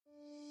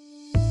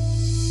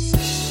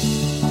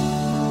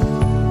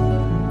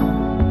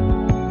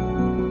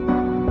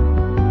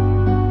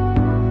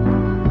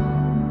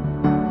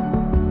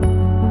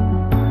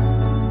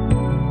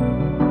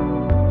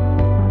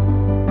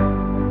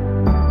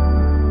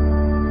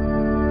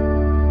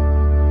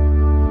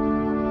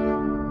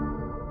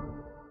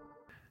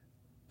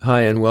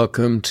Hi, and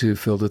welcome to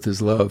Filled with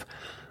His Love.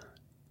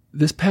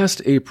 This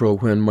past April,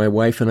 when my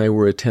wife and I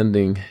were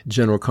attending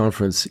General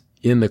Conference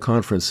in the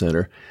conference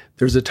center,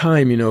 there's a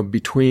time,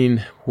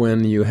 between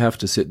when you have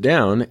to sit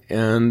down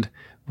and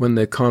when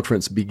the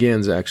conference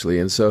begins, actually.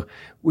 And so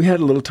we had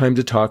a little time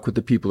to talk with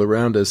the people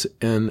around us,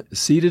 and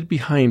seated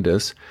behind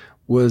us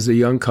was a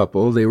young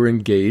couple. They were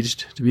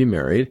engaged to be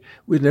married.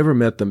 We'd never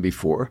met them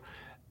before,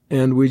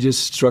 and we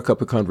just struck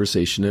up a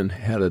conversation and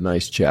had a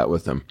nice chat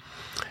with them.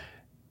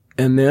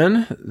 And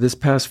then this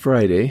past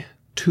Friday,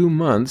 2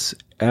 months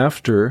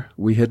after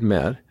we had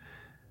met,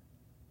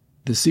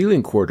 the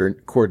sealing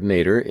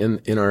coordinator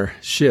in our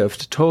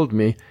shift told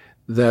me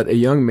that a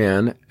young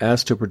man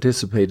asked to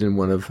participate in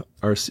one of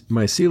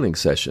my sealing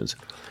sessions.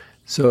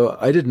 So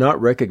I did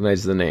not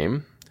recognize the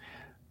name.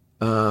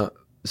 So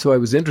I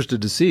was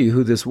interested to see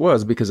who this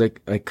was, because I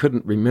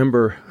couldn't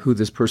remember who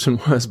this person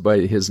was by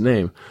his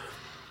name.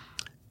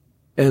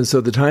 And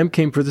so the time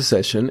came for the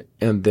session,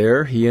 and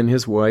there he and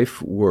his wife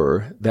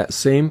were, that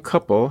same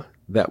couple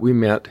that we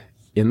met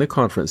in the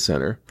conference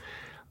center.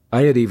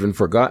 I had even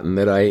forgotten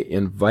that I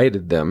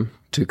invited them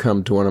to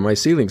come to one of my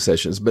sealing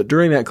sessions. But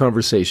during that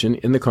conversation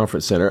in the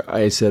conference center,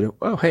 I said,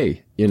 well,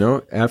 hey,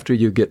 after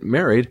you get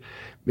married,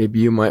 maybe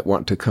you might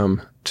want to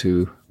come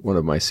to one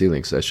of my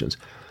sealing sessions.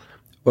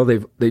 Well,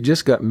 they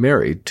just got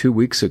married 2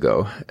 weeks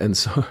ago, and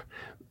so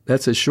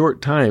that's a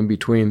short time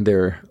between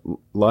their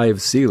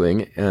live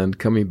sealing and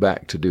coming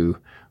back to do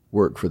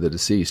work for the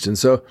deceased. And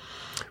so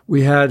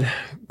we had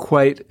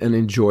quite an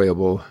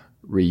enjoyable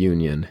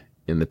reunion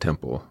in the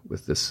temple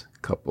with this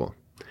couple.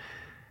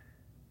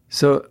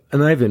 So,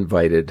 and I've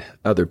invited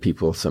other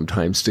people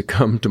sometimes to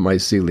come to my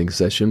sealing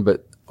session,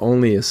 but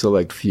only a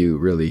select few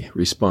really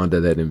respond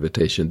to that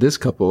invitation. This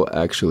couple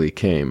actually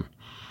came.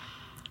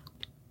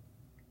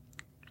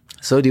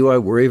 So do I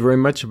worry very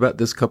much about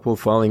this couple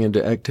falling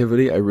into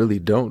activity? I really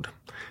don't.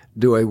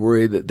 Do I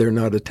worry that they're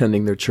not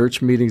attending their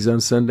church meetings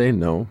on Sunday?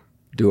 No.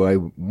 Do I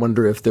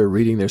wonder if they're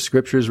reading their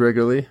scriptures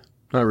regularly?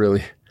 Not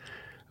really.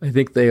 I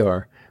think they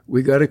are.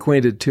 We got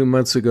acquainted 2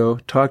 months ago,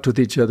 talked with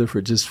each other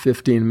for just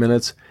 15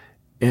 minutes,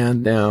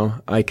 and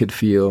now I could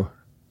feel,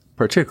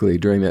 particularly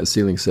during that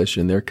sealing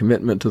session, their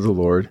commitment to the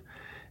Lord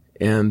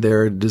and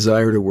their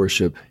desire to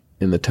worship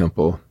in the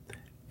temple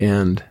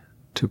and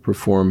to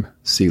perform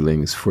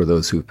sealings for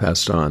those who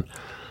passed on.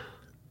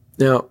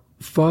 Now,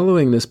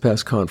 following this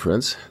past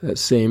conference, that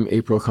same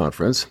April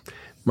conference,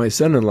 my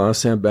son-in-law,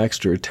 Sam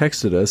Baxter,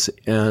 texted us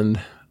and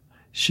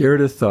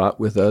shared a thought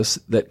with us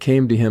that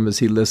came to him as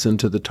he listened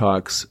to the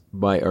talks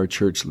by our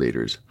church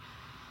leaders.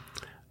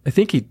 I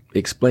think he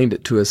explained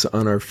it to us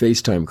on our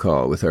FaceTime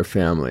call with our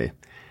family.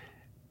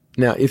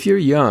 Now, if you're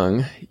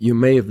young, you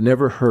may have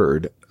never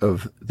heard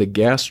of the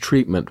gas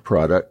treatment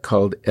product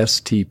called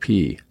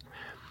STP.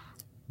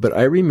 But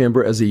I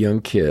remember as a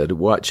young kid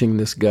watching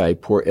this guy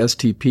pour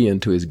STP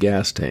into his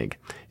gas tank.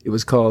 It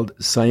was called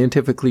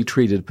scientifically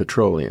treated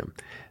petroleum.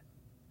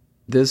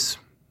 This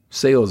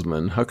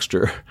salesman,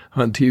 huckster,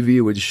 on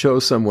TV would show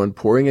someone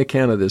pouring a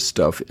can of this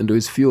stuff into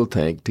his fuel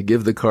tank to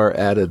give the car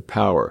added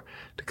power,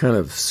 to kind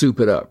of soup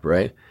it up,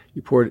 right?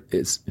 You pour it,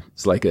 it's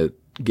like a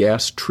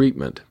gas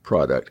treatment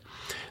product.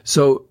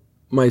 So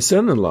my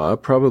son-in-law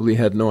probably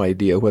had no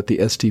idea what the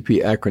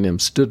STP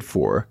acronym stood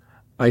for.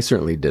 I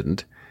certainly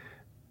didn't.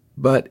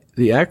 But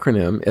the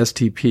acronym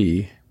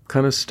STP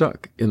kind of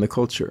stuck in the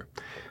culture.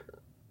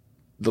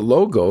 The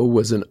logo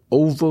was an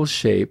oval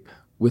shape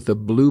with a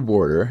blue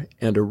border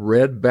and a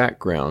red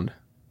background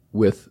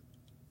with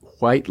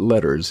white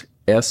letters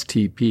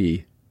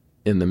STP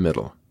in the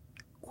middle.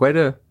 Quite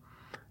an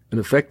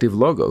effective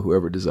logo,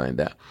 whoever designed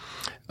that.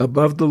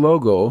 Above the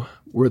logo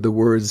were the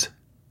words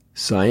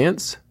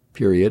science,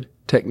 period,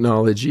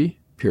 technology,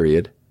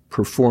 period,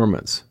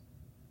 performance,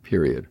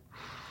 period.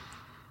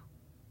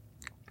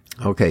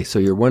 Okay, so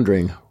you're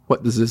wondering,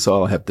 what does this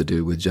all have to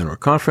do with General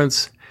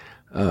Conference?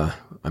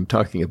 I'm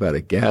talking about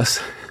a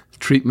gas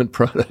treatment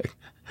product.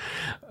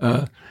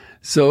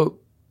 So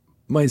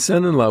my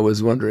son-in-law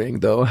was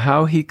wondering, though,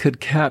 how he could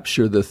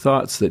capture the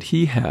thoughts that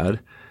he had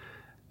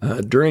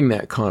during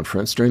that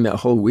conference, during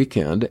that whole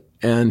weekend,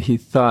 and he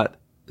thought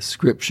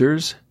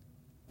scriptures,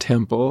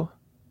 temple,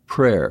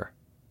 prayer,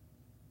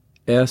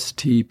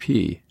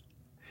 STP.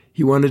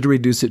 He wanted to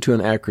reduce it to an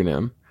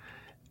acronym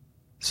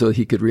so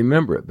he could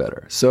remember it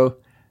better. So,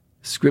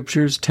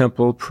 Scriptures,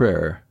 Temple,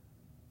 Prayer,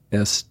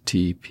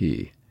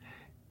 STP.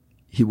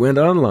 He went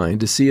online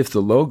to see if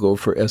the logo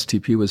for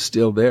STP was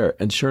still there,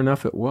 and sure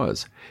enough it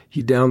was.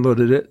 He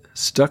downloaded it,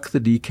 stuck the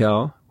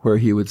decal where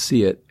he would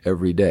see it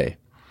every day.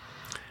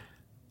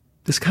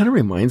 This kind of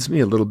reminds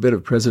me a little bit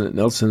of President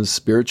Nelson's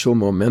spiritual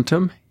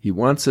momentum. He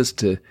wants us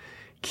to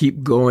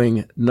keep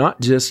going,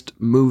 not just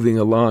moving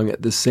along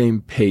at the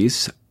same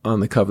pace on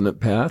the covenant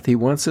path. He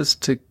wants us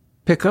to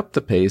pick up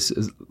the pace,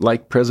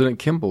 like President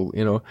Kimball,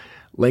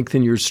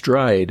 lengthen your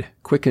stride,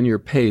 quicken your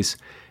pace,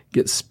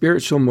 get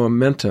spiritual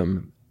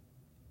momentum.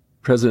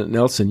 President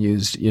Nelson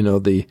used,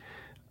 the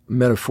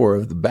metaphor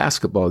of the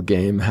basketball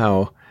game,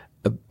 how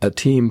a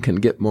team can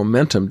get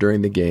momentum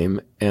during the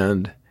game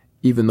and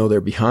even though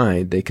they're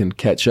behind, they can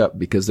catch up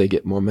because they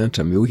get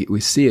momentum.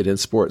 We see it in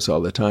sports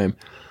all the time.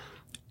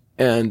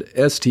 And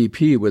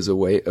STP was a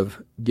way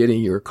of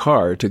getting your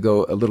car to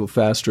go a little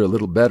faster, a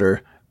little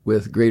better,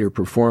 with greater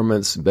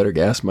performance, better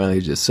gas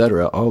mileage,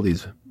 etc. All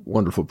these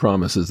wonderful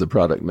promises the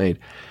product made.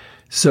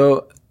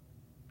 So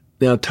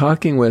now,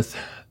 talking with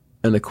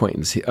an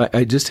acquaintance,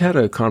 I just had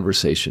a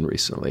conversation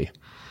recently,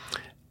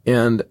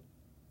 and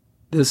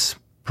this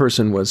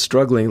person was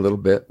struggling a little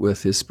bit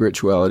with his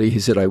spirituality. He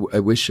said, I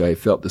wish I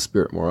felt the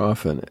Spirit more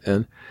often.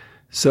 And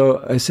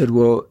so I said,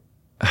 well,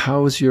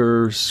 how's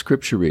your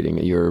scripture reading?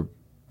 Your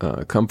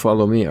come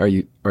follow me. Are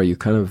you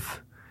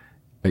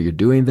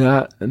doing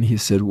that? And he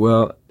said,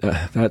 well,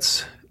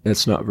 that's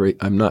not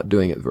I'm not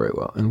doing it very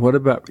well. And what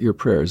about your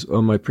prayers?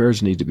 Oh, my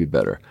prayers need to be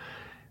better.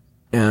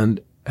 And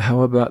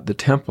how about the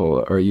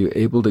temple? Are you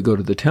able to go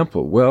to the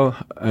temple? Well,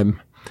 I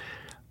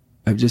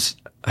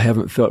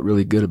haven't felt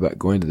really good about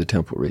going to the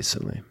temple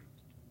recently.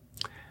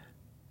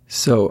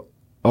 So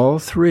all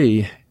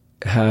three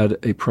had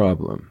a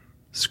problem.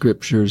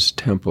 Scriptures,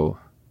 temple,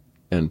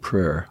 and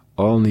prayer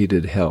all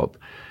needed help.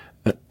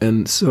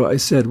 And so I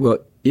said, well,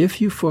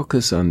 if you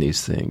focus on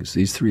these things,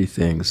 these three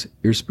things,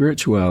 your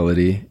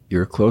spirituality,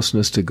 your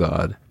closeness to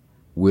God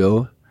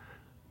will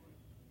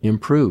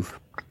improve.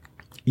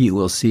 You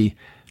will see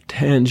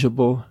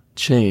tangible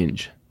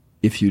change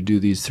if you do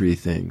these three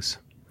things.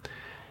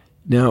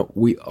 Now,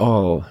 we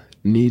all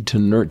need to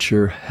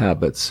nurture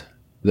habits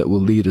that will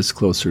lead us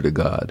closer to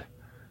God.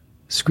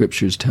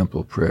 Scriptures,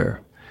 temple,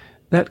 prayer.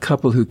 That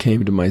couple who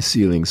came to my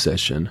sealing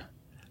session,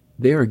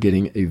 they are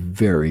getting a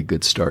very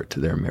good start to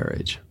their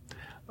marriage.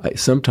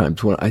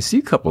 Sometimes when I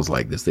see couples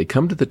like this, they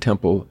come to the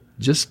temple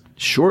just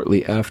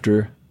shortly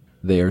after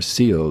they are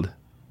sealed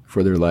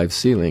for their life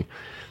sealing.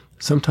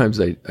 Sometimes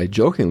I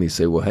jokingly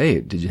say, well,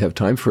 hey, did you have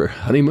time for a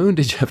honeymoon?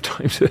 Did you have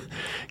time to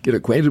get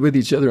acquainted with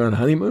each other on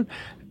honeymoon?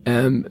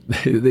 And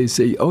they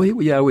say, oh,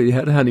 yeah, we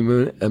had a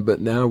honeymoon,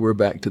 but now we're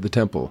back to the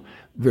temple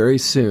very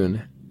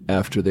soon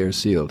after they're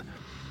sealed.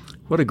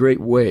 What a great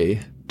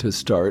way to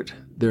start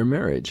their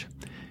marriage.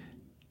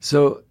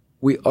 So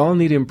we all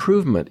need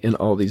improvement in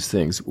all these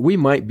things. We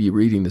might be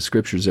reading the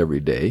scriptures every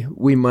day.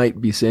 We might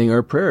be saying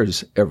our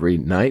prayers every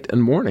night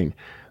and morning.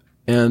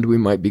 And we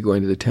might be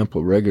going to the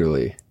temple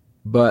regularly.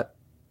 But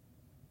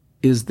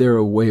is there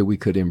a way we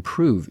could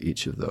improve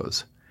each of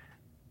those?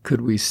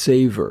 Could we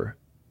savor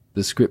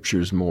the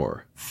scriptures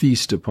more,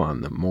 feast upon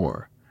them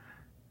more?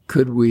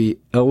 Could we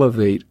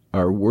elevate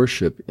our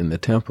worship in the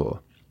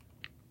temple?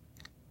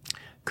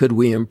 Could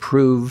we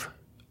improve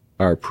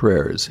our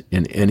prayers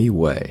in any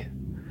way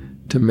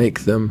to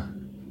make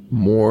them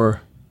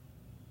more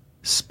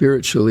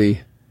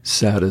spiritually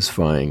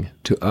satisfying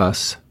to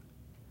us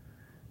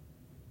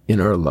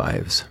in our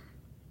lives,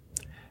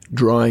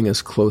 drawing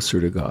us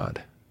closer to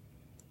God?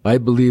 I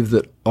believe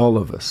that all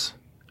of us,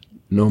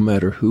 no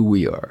matter who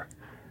we are,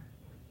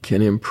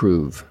 can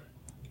improve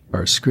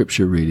our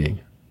scripture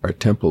reading, our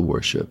temple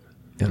worship,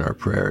 and our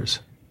prayers.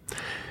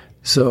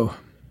 So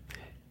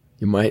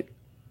you might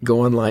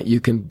go online.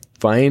 You can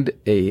find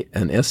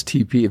an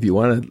STP. If you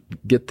want to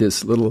get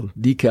this little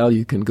decal,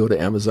 you can go to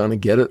Amazon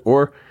and get it,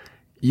 or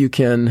you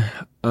can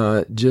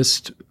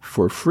just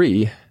for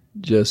free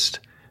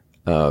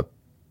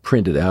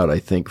print it out, I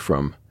think,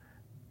 from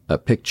a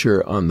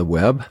picture on the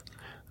web.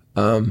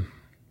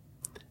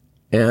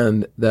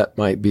 And that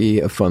might be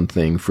a fun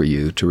thing for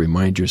you to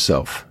remind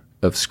yourself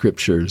of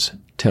scriptures,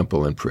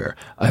 temple, and prayer.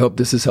 I hope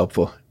this is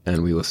helpful,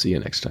 and we will see you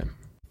next time.